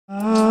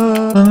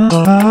Hello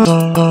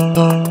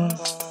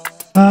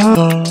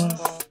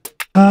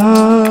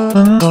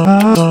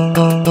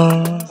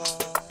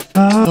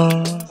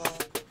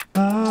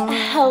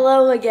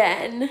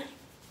again.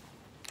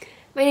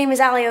 My name is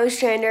Ali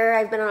Ostrander.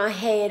 I've been on a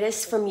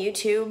hiatus from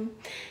YouTube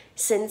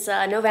since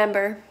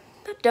November.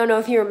 Don't know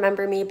if you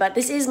remember me, but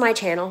this is my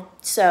channel,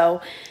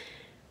 so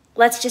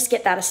let's just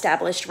get that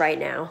established right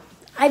now.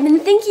 I've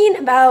been thinking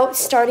about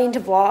starting to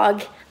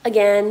vlog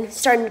again,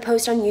 starting to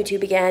post on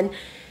YouTube again,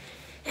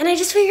 and I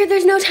just figured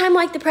there's no time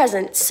like the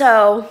present,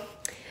 so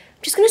I'm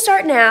just gonna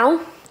start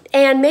now,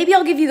 and maybe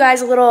I'll give you guys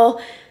a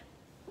little,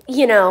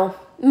 you know,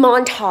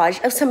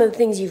 montage of some of the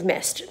things you've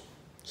missed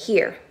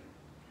here.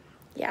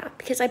 Yeah,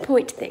 because I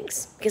point to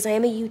things, because I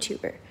am a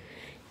YouTuber.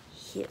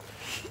 Here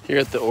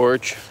at the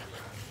Orch.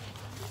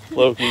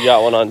 Loki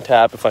got one on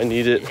tap if I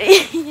need it.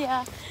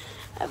 Yeah,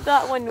 I've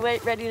got one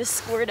ready to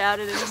squirt out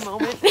at any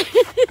moment.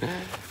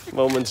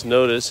 Moment's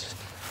notice.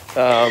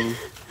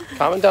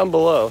 Comment down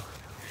below.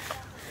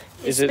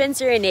 Is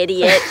Spencer an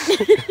idiot?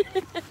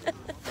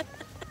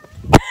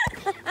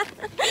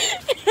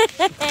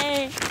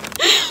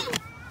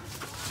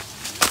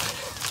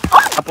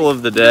 Apple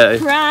of the day.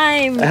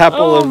 Prime.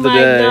 Apple of the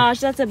day. Oh my gosh,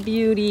 that's a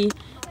beauty.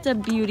 It's a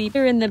beauty. Put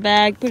her in the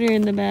bag. Put her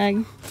in the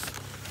bag.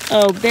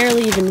 Oh,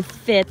 barely even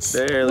fits.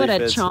 Barely what a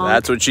fits. chomp.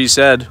 That's what she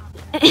said.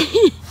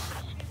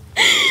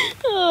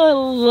 Oh, I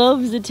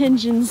love his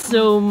attention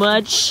so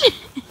much.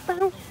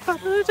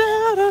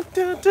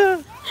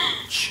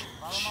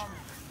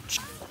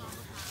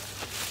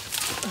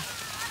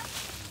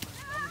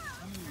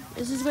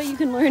 This is what you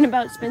can learn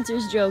about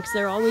Spencer's jokes.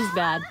 They're always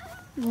bad.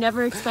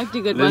 Never expect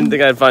a good one. Didn't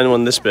think I'd find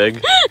one this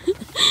big.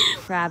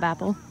 Crab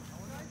apple.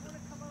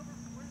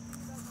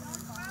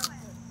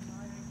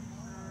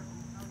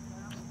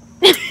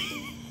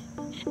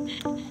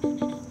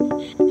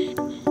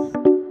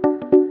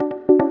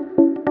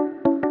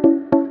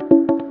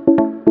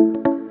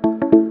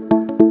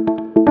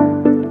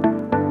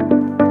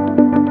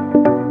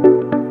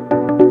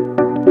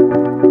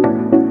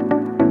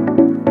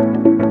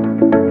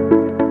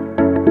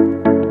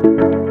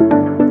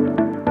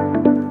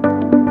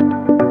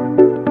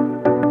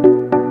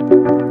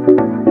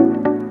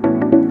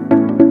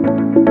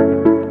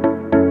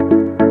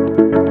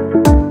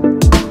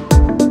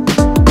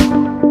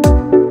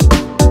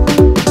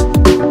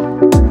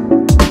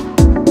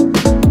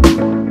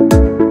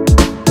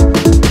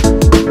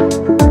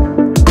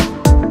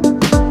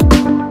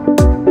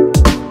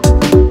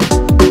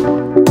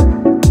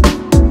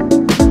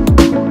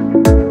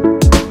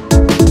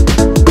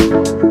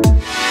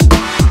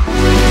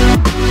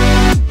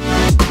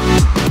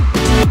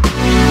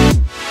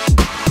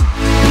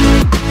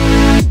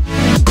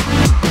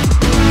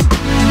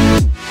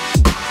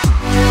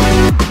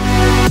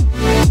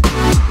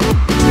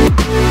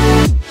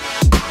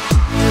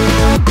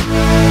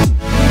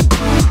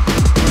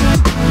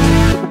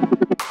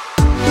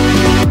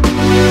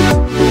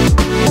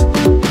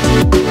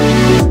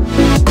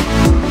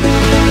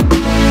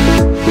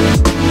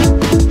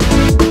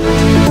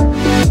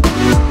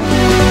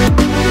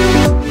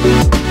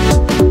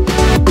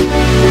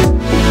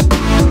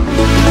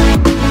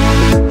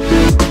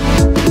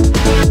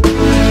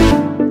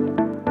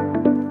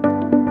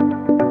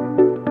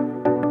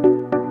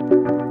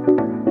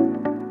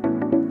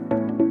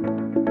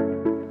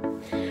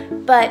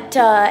 But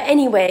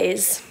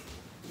anyways,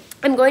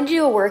 I'm going to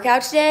do a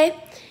workout today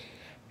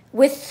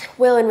with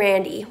Will and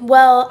Randy.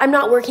 Well, I'm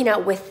not working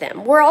out with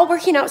them. We're all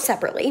working out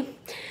separately,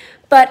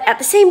 but at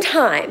the same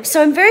time.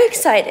 So I'm very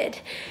excited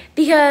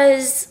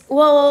because,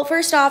 well,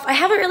 first off, I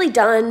haven't really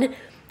done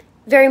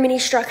very many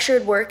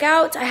structured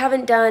workouts. I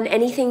haven't done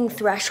anything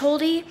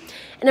thresholdy,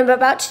 and I'm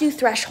about to do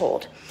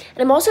threshold.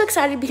 And I'm also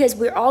excited because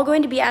we're all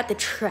going to be at the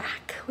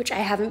track, which I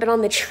haven't been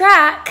on the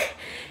track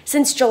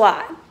since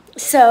July.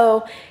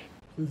 So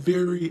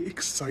very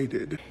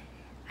excited.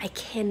 I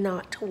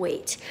cannot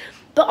wait.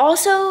 But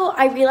also,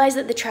 I realize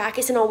that the track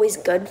isn't always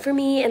good for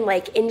me and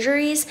like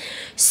injuries.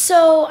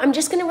 So I'm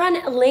just gonna run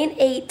a lane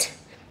 8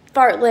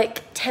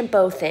 fartlek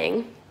tempo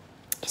thing.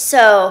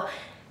 So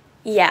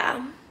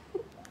yeah,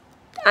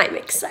 I'm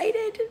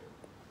excited.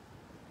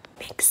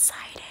 I'm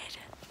excited.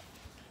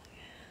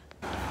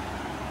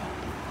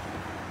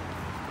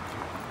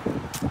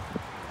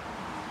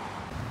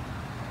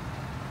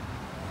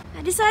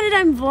 I decided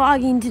I'm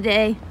vlogging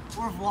today.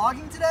 We're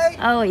vlogging today?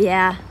 Oh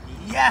yeah.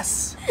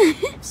 Yes!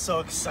 I'm so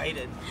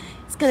excited.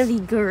 It's gonna be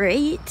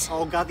great.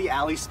 Oh, got the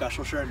Ali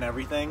special shirt and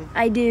everything?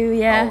 I do,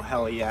 yeah. Oh,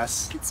 hell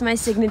yes. It's my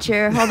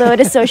signature, although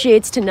it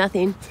associates to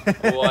nothing.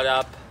 What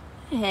up?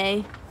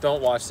 Hey.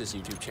 Don't watch this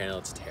YouTube channel,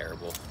 it's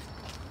terrible.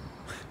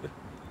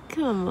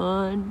 Come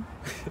on.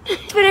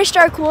 Finished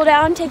our cool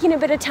down, taking a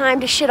bit of time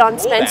to shit on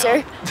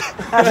Spencer.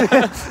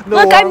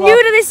 Look, I'm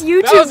new to this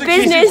YouTube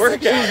business.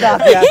 She's not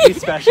the athlete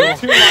special.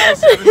 2 miles,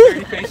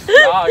 730 paces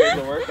jog in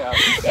the workout.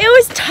 It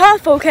was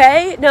tough,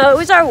 okay? No, it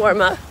was our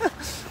warm-up.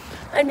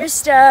 I'm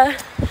just a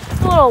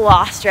little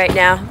lost right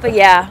now, but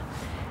yeah.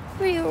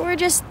 We're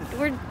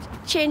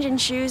changing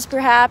shoes,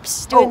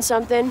 perhaps, doing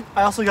something.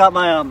 I also got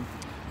my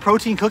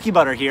protein cookie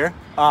butter here.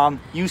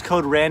 Use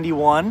code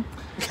Randy1.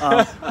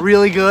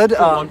 Really good.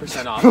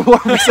 1% off.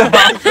 1%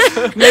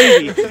 off.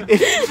 Maybe.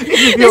 If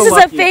you feel This is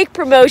lucky. a fake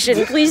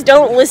promotion. Please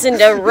don't listen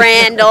to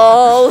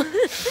Randall.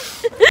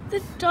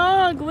 The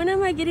dog. When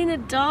am I getting a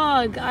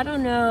dog? I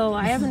don't know.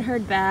 I haven't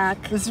heard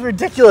back. This is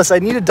ridiculous. I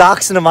need a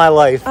dachshund in my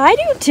life. I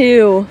do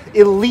too.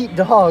 Elite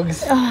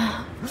dogs.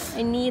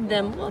 I need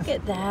them. Look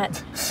at that.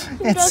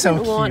 Who It's so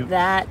doesn't want cute.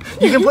 that?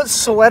 You can put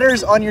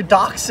sweaters on your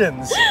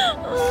dachshunds.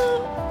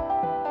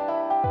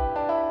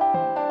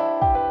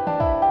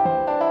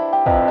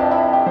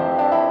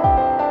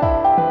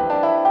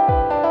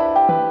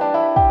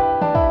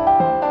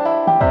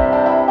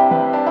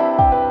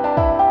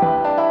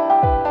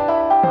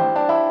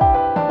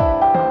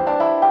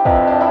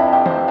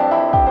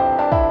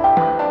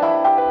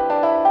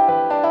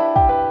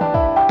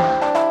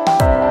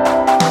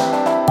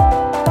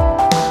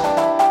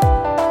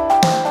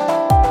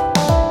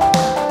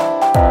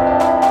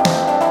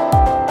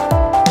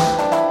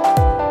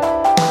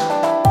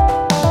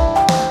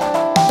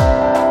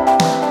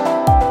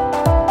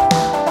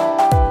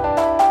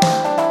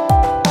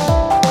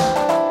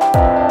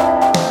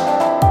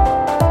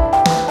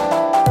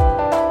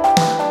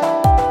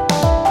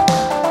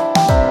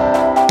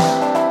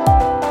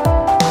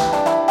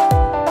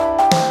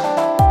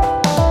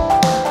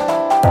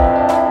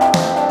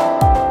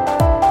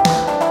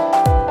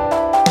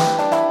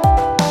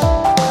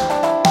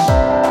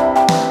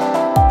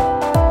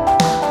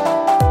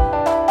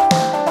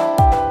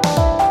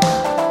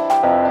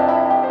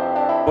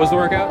 What was the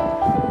workout?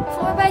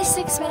 4 by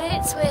 6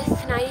 minutes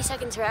with 90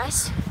 seconds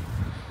rest.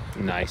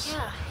 Nice. Yeah,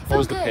 it What felt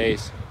was the good.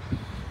 pace?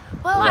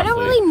 Well, I don't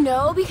roughly? really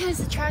know because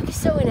the track is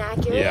so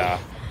inaccurate Yeah.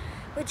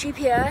 with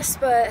GPS,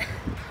 but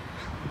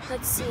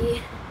let's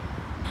see.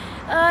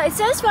 It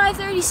says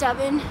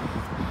 5:37,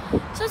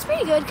 so it's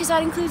pretty good because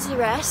that includes the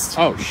rest.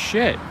 Oh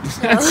shit.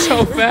 That's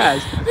so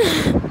fast.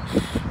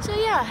 So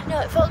yeah, no,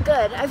 it felt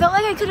good. I felt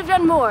like I could have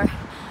done more,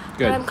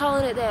 Good. but I'm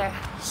calling it there.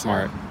 So,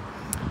 Smart.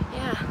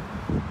 yeah,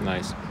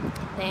 Nice.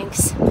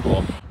 thanks.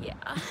 Cool. Yeah.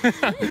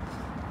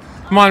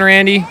 Come on,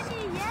 Randy.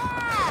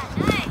 Yeah,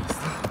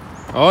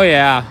 nice. Oh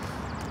yeah.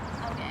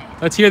 Okay.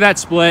 Let's hear that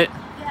split.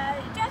 Yeah,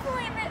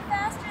 definitely a bit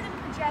faster than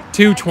projected.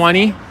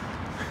 220.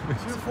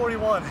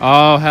 241.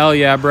 Oh hell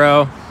yeah,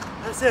 bro.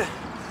 That's it.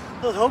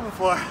 I was hoping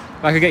for.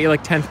 If I could get you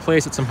like 10th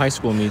place at some high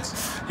school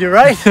meets. You're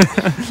right.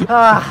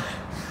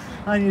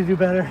 I need to do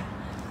better.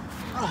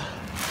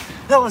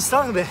 That one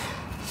stung a bit.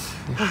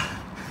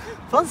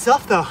 Fun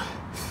stuff though.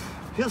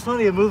 Feels fun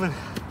to get moving.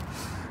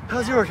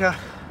 How's your workout?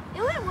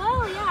 It went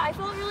well, yeah. I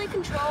felt really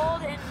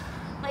controlled and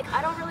like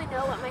I don't really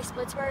know what my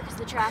splits were because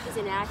the track is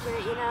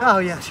inaccurate, you know. Oh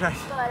yeah, that's right.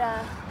 But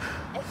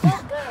it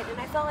felt good and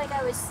I felt like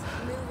I was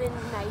moving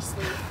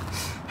nicely.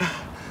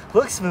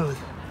 Looks smooth.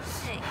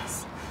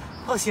 Thanks.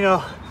 Plus, you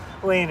know,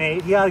 lane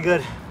 8, you got a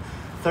good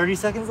 30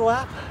 seconds a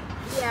lap.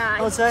 Yeah,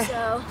 I would think say.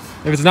 so.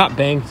 If it's not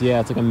banked, yeah,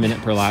 it's like a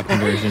minute per lap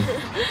conversion.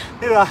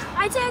 Yeah.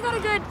 I'd say I got a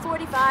good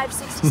 45,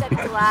 60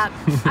 seconds a lap.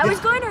 I was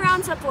going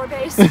around sub 4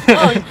 pace.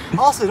 Oh,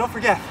 also, don't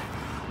forget,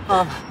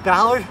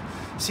 Ballard,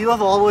 sea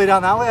level all the way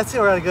down that way. I'd say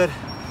we're at a good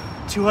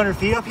 200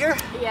 feet up here.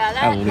 Yeah,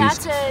 At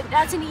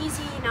that's an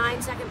easy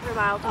 9-second per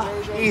mile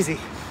conversion. Easy.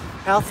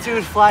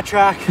 Altitude, flat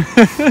track.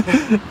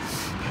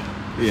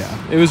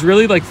 Yeah. It was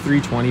really like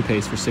 320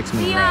 pace for 6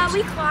 minute reps.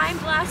 We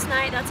climbed last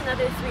night. That's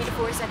another 3 to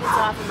 4 seconds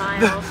off a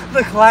mile.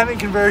 The climbing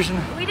conversion.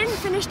 We didn't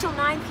finish till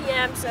 9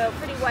 p.m., so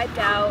pretty wiped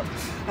out.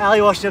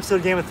 Allie watched an episode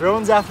of Game of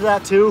Thrones after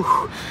that too.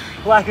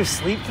 Lack of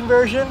sleep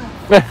conversion.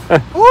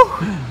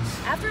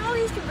 After all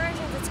these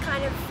conversions, it's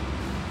kind of,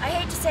 I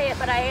hate to say it,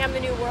 but I am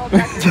the new world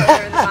record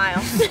holder in the mile.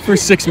 For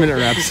 6 minute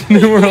reps.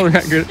 New world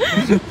record.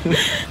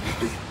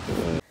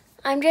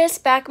 I'm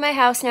just back at my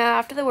house now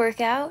after the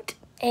workout,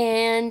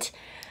 and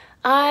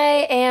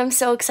I am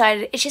so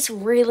excited. It's just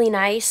really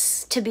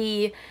nice to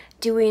be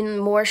doing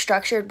more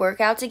structured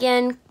workouts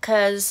again,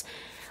 because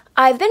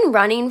I've been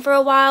running for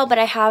a while, but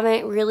I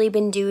haven't really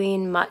been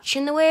doing much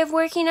in the way of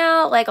working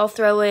out. Like, I'll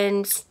throw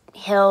in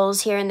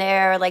hills here and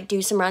there, like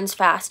do some runs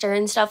faster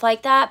and stuff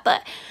like that,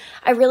 but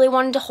I really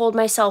wanted to hold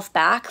myself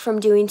back from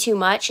doing too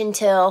much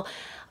until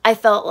I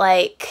felt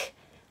like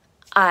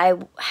I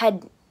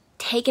had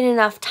taken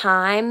enough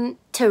time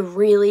to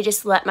really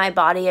just let my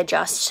body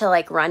adjust to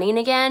like running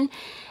again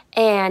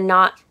and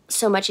not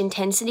so much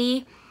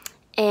intensity.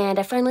 And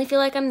I finally feel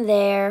like I'm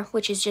there,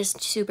 which is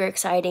just super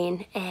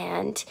exciting.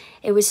 And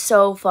it was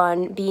so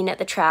fun being at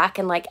the track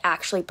and like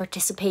actually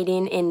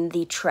participating in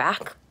the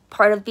track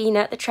part of being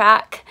at the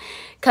track,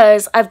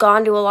 because I've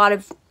gone to a lot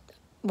of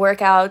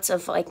workouts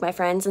of like my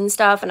friends and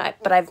stuff,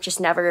 but I've just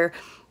never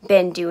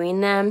been doing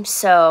them.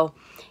 So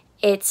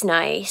it's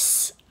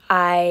nice.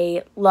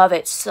 I love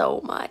it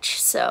so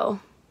much. So,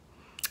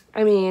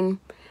 I mean,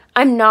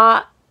 I'm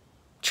not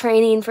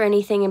training for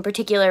anything in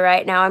particular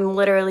right now. I'm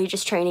literally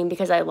just training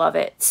because I love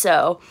it.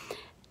 So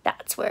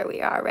that's where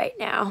we are right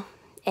now.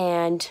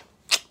 And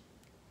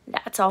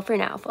that's all for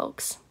now,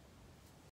 folks.